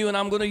it in you, and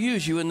I'm going to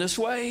use you in this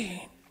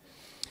way.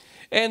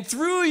 And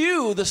through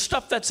you, the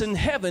stuff that's in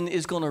heaven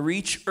is going to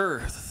reach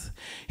earth.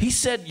 He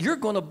said, you're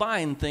going to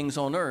bind things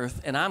on earth,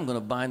 and I'm going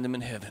to bind them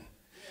in heaven.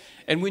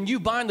 And when you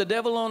bind the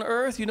devil on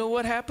earth, you know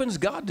what happens?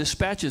 God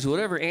dispatches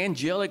whatever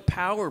angelic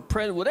power,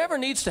 whatever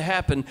needs to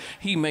happen,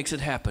 he makes it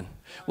happen.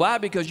 Why?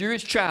 Because you're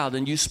his child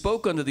and you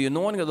spoke under the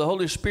anointing of the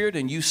Holy Spirit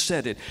and you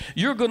said it.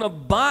 You're going to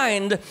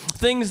bind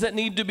things that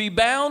need to be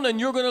bound, and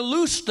you're going to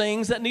loose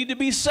things that need to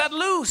be set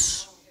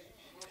loose.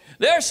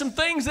 There are some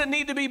things that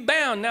need to be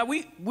bound. Now,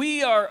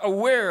 we are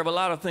aware of a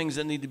lot of things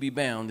that need to be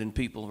bound in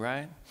people,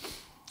 right?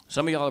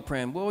 Some of y'all are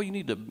praying, well, you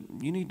need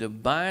to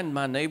bind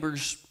my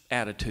neighbor's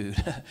attitude.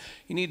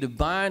 You need to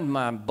bind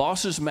my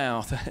boss's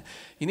mouth.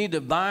 You need to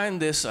bind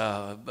this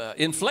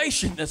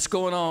inflation that's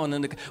going on,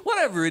 and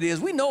whatever it is.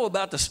 We know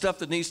about the stuff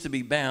that needs to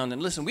be bound,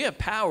 and listen, we have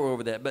power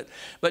over that.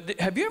 But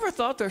have you ever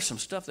thought there's some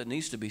stuff that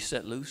needs to be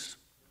set loose?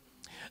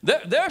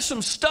 There's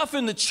some stuff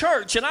in the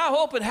church, and I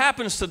hope it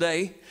happens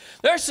today.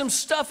 There's some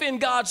stuff in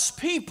God's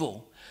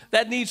people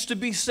that needs to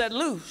be set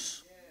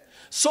loose.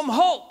 Some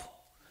hope,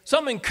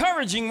 some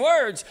encouraging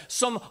words,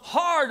 some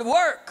hard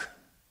work.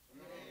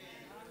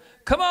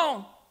 Come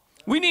on.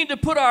 We need to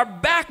put our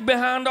back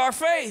behind our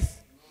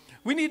faith.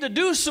 We need to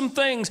do some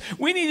things.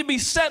 We need to be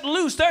set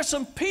loose. There's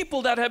some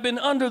people that have been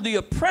under the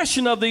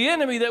oppression of the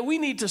enemy that we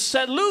need to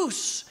set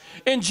loose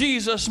in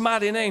Jesus'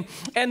 mighty name.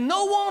 And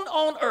no one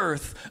on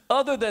earth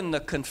other than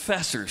the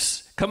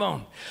confessors, come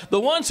on,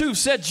 the ones who've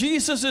said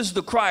Jesus is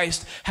the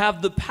Christ,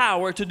 have the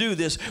power to do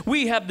this.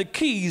 We have the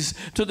keys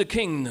to the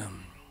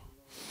kingdom.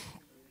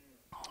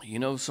 You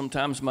know,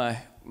 sometimes my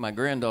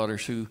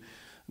granddaughters who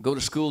go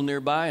to school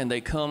nearby and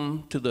they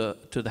come to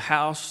the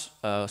house.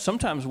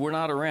 Sometimes we're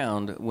not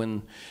around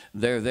when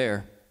they're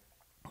there,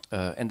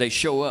 and they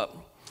show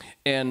up.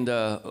 And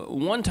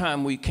one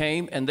time we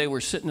came and they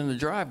were sitting in the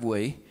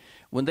driveway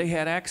when they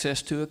had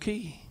access to a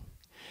key.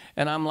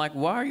 And I'm like,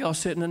 why are y'all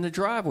sitting in the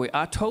driveway?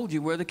 I told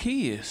you where the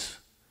key is.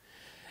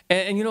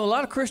 And you know, a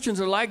lot of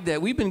Christians are like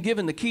that. We've been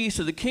given the keys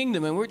to the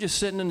kingdom and we're just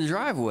sitting in the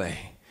driveway.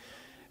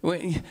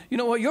 You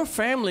know what? Your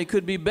family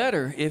could be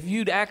better if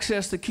you'd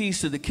access the keys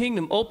to the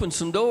kingdom, open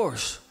some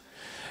doors.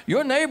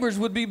 Your neighbors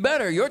would be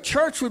better. Your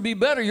church would be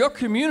better. Your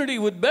community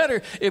would be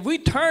better if we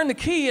turn the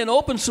key and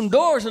open some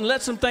doors and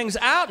let some things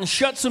out and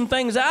shut some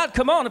things out.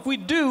 Come on, if we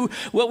do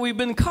what we've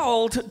been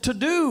called to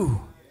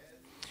do.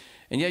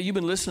 And yeah, you've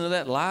been listening to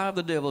that lie of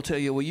the devil tell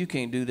you, well, you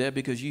can't do that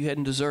because you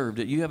hadn't deserved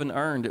it. You haven't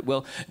earned it.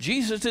 Well,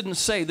 Jesus didn't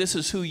say this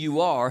is who you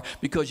are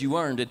because you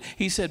earned it.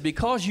 He said,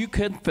 because you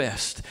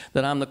confessed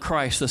that I'm the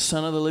Christ, the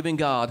Son of the living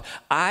God,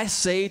 I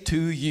say to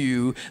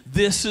you,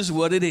 this is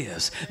what it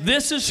is.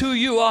 This is who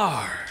you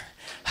are.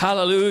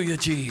 Hallelujah,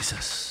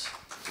 Jesus.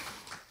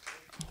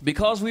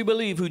 Because we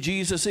believe who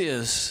Jesus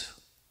is,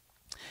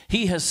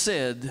 he has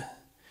said,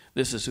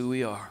 this is who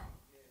we are.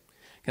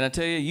 Can I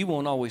tell you, you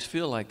won't always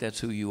feel like that's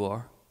who you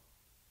are.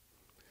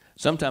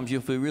 Sometimes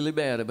you'll feel really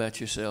bad about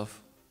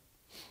yourself.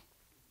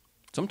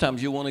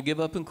 Sometimes you'll want to give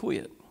up and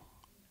quit.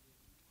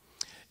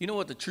 You know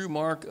what the true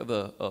mark of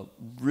a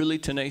really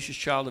tenacious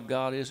child of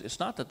God is? It's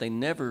not that they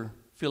never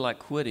feel like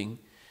quitting.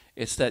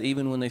 It's that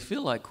even when they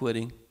feel like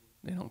quitting,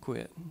 they don't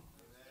quit.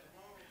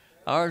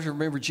 I always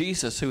remember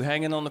Jesus, who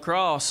hanging on the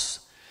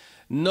cross.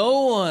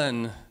 No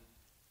one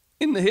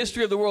in the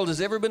history of the world has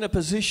ever been in a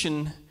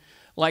position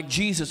like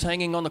Jesus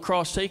hanging on the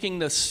cross, taking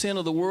the sin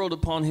of the world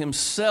upon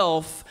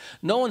himself.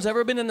 No one's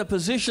ever been in a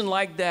position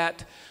like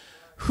that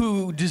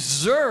who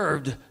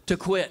deserved to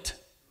quit.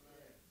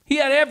 He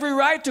had every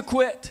right to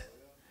quit.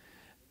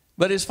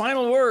 But his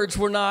final words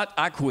were not,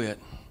 I quit.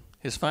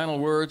 His final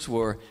words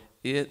were,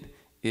 it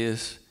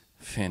is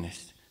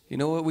finished. You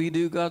know what we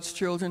do, God's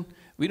children?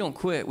 We don't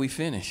quit, we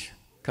finish.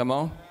 Come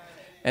on.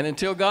 And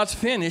until God's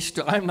finished,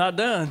 I'm not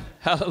done.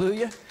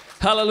 Hallelujah.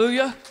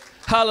 Hallelujah.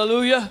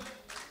 Hallelujah.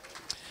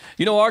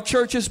 You know, our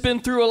church has been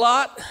through a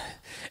lot,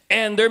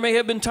 and there may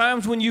have been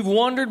times when you've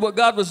wondered what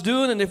God was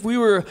doing, and if we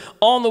were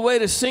on the way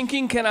to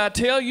sinking, can I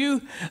tell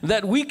you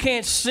that we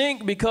can't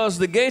sink because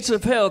the gates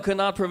of hell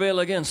cannot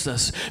prevail against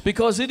us,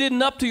 because it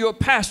isn't up to your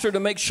pastor to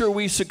make sure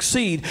we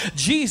succeed.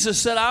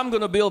 Jesus said, I'm going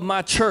to build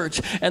my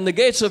church, and the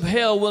gates of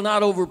hell will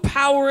not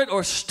overpower it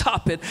or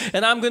stop it,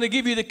 and I'm going to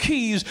give you the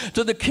keys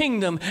to the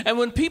kingdom. And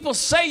when people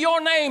say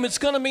your name, it's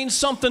going to mean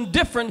something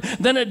different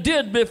than it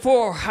did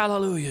before.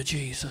 Hallelujah,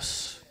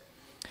 Jesus.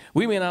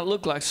 We may not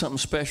look like something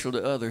special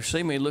to others.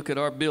 They may look at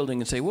our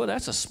building and say, well,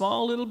 that's a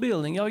small little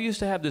building. Y'all used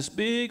to have this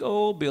big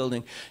old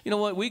building. You know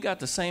what? We got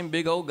the same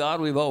big old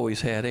God we've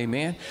always had,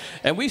 amen?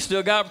 And we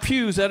still got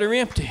pews that are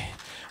empty.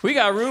 We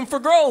got room for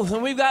growth,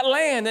 and we've got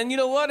land. And you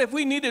know what? If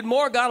we needed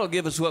more, God will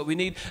give us what we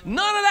need.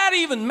 None of that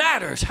even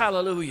matters.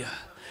 Hallelujah.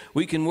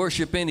 We can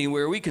worship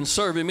anywhere. We can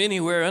serve him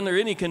anywhere under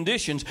any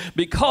conditions,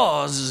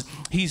 because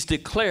he's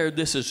declared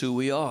this is who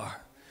we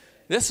are.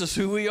 This is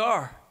who we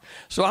are.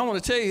 So I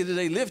want to tell you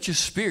today, lift your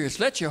spirits.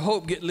 Let your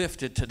hope get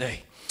lifted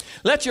today.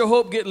 Let your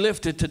hope get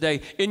lifted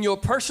today. In your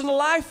personal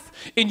life,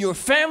 in your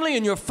family,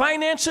 in your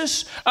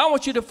finances, I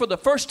want you to, for the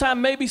first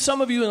time, maybe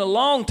some of you in a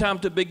long time,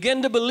 to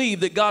begin to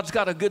believe that God's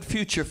got a good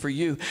future for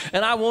you.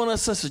 And I want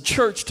us as a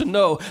church to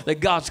know that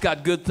God's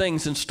got good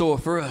things in store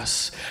for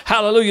us.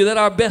 Hallelujah, that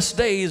our best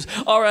days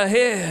are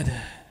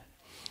ahead.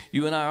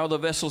 You and I are the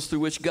vessels through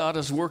which God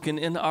is working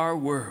in our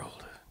world.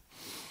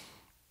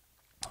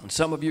 And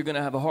some of you are going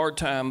to have a hard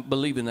time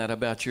believing that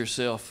about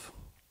yourself.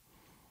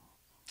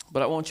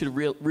 But I want you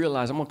to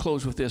realize, I'm going to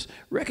close with this.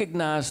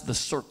 Recognize the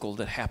circle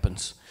that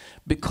happens.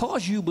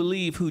 Because you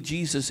believe who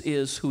Jesus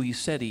is, who he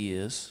said he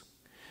is,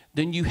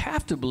 then you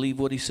have to believe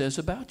what he says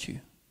about you.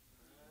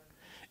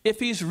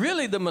 If he's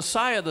really the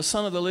Messiah, the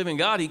Son of the living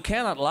God, he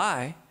cannot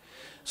lie.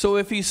 So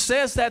if he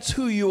says that's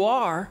who you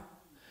are,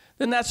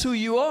 then that's who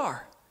you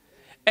are.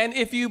 And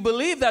if you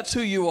believe that's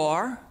who you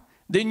are,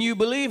 then you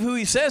believe who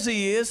he says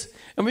he is,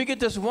 and we get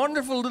this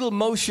wonderful little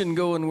motion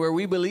going where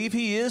we believe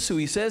he is who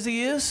he says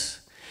he is,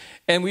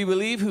 and we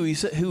believe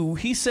who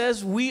he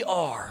says we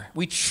are.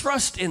 We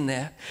trust in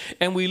that,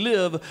 and we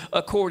live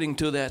according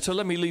to that. So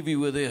let me leave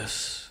you with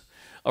this.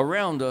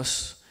 Around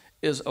us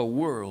is a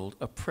world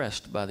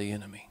oppressed by the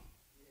enemy.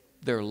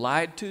 They're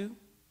lied to.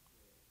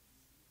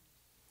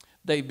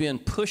 They've been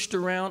pushed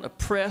around,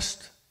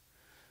 oppressed,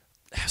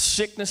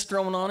 sickness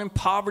thrown on them,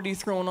 poverty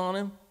thrown on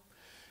them.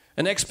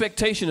 An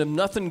expectation of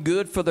nothing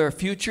good for their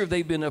future.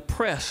 They've been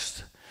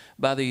oppressed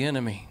by the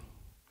enemy.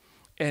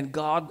 And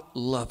God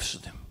loves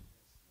them.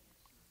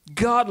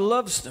 God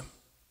loves them.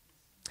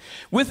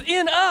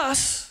 Within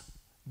us,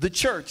 the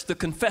church, the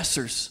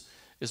confessors,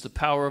 is the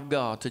power of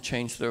God to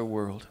change their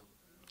world.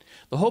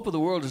 The hope of the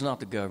world is not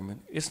the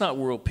government. It's not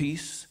world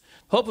peace.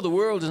 The hope of the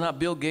world is not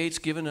Bill Gates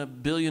giving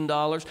 $1 billion.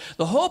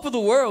 The hope of the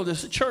world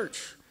is the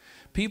church.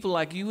 People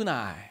like you and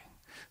I,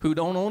 who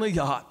don't own a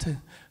yacht,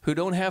 who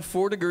don't have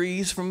 4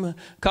 degrees from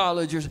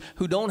college,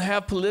 who don't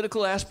have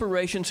political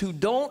aspirations, who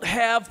don't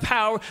have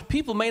power.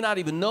 People may not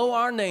even know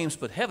our names,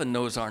 but heaven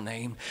knows our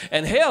name,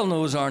 and hell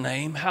knows our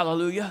name.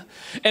 Hallelujah.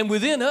 And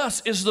within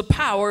us is the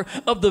power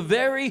of the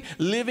very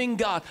living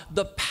God.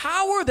 The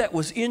power that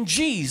was in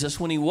Jesus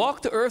when he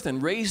walked the earth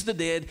and raised the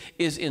dead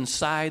is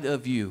inside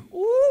of you.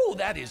 Ooh,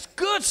 that is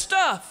good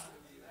stuff.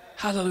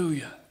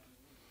 Hallelujah.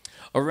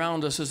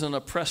 Around us is an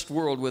oppressed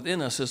world.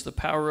 Within us is the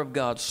power of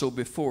God. So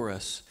before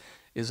us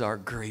is our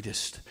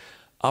greatest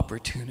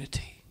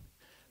opportunity.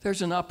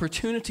 There's an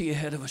opportunity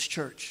ahead of us,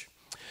 church.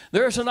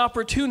 There's an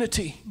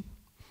opportunity.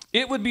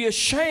 It would be a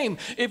shame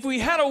if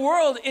we had a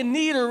world in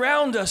need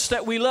around us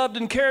that we loved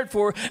and cared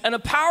for, and a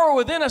power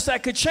within us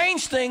that could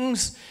change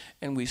things,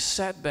 and we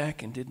sat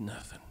back and did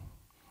nothing.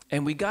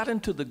 And we got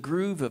into the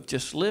groove of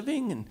just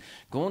living and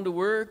going to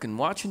work and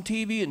watching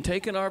TV and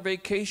taking our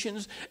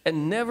vacations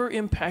and never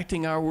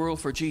impacting our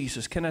world for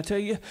Jesus. Can I tell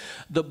you,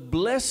 the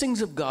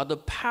blessings of God, the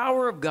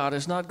power of God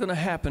is not going to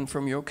happen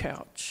from your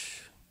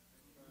couch.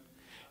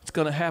 It's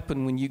going to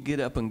happen when you get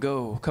up and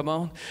go. Come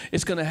on.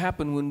 It's going to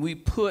happen when we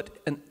put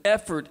an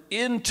effort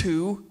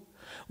into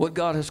what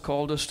God has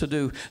called us to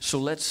do. So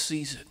let's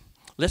seize it.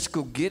 Let's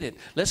go get it.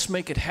 Let's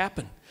make it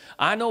happen.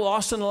 I know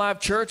Austin Alive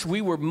Church,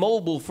 we were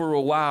mobile for a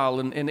while,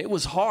 and it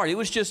was hard. It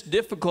was just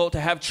difficult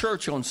to have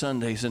church on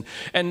Sundays.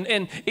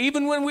 And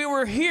even when we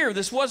were here,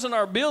 this wasn't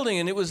our building,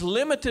 and it was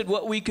limited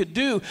what we could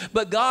do.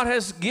 But God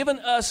has given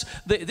us,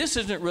 this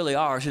isn't really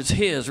ours, it's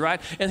His, right?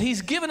 And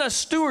He's given us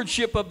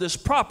stewardship of this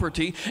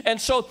property.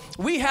 And so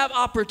we have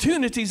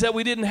opportunities that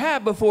we didn't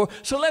have before.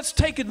 So let's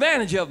take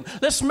advantage of them.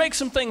 Let's make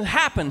some things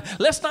happen.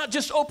 Let's not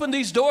just open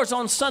these doors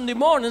on Sunday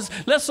mornings.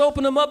 Let's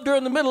open them up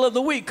during the middle of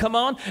the week, come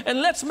on.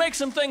 And let's make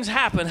some things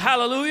happen.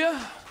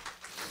 Hallelujah.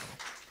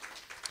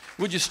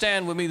 Would you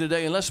stand with me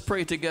today and let's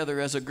pray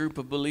together as a group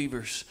of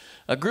believers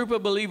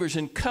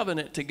in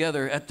covenant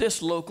together at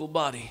this local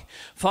body.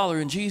 Father,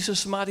 in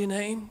Jesus' mighty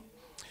name,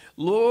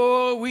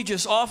 Lord, we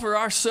just offer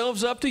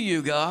ourselves up to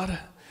you, God.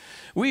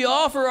 We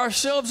offer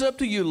ourselves up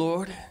to you,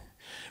 Lord.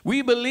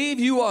 We believe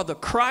you are the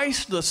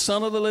Christ, the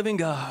Son of the living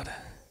God.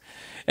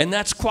 And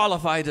that's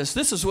qualified us.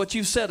 This is what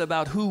you said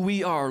about who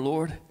we are,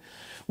 Lord.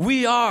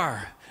 We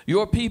are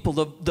your people.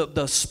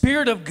 The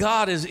Spirit of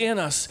God is in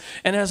us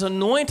and has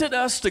anointed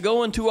us to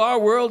go into our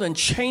world and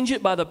change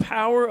it by the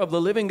power of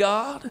the living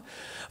God.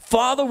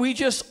 Father, we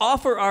just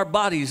offer our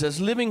bodies as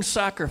living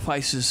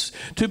sacrifices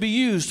to be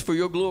used for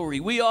your glory.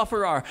 We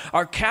offer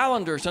our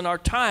calendars and our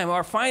time,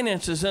 our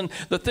finances, and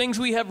the things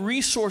we have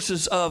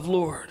resources of,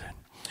 Lord.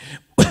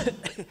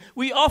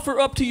 We offer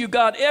up to you,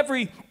 God,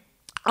 every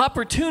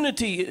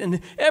opportunity and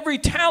every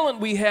talent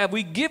we have.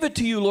 We give it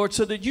to you, Lord,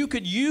 so that you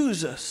could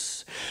use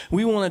us.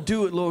 We want to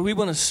do it, Lord. We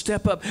want to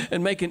step up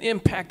and make an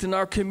impact in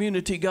our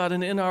community, God,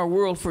 and in our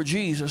world for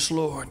Jesus,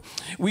 Lord.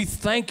 We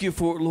thank you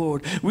for it,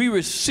 Lord. We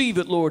receive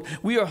it, Lord.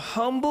 We are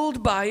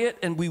humbled by it,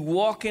 and we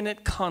walk in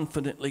it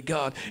confidently,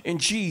 God, in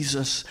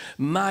Jesus'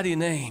 mighty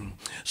name.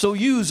 So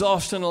use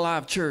Austin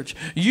Alive Church.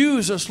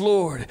 Use us,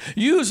 Lord.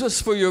 Use us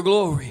for your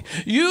glory.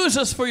 Use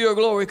us for your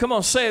glory. Come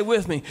on, say it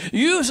with me.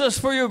 Use us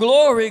for your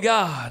glory,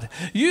 God.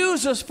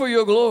 Use us for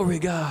your glory,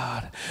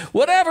 God.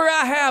 Whatever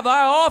I have,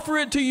 I offer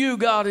it to you,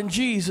 God, in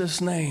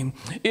Jesus' name,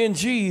 in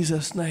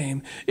Jesus'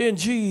 name, in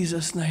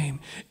Jesus' name,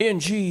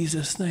 in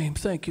Jesus' name.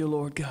 Thank you,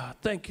 Lord God.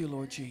 Thank you,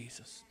 Lord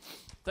Jesus.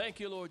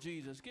 Thank you, Lord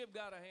Jesus. Give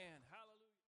God a hand.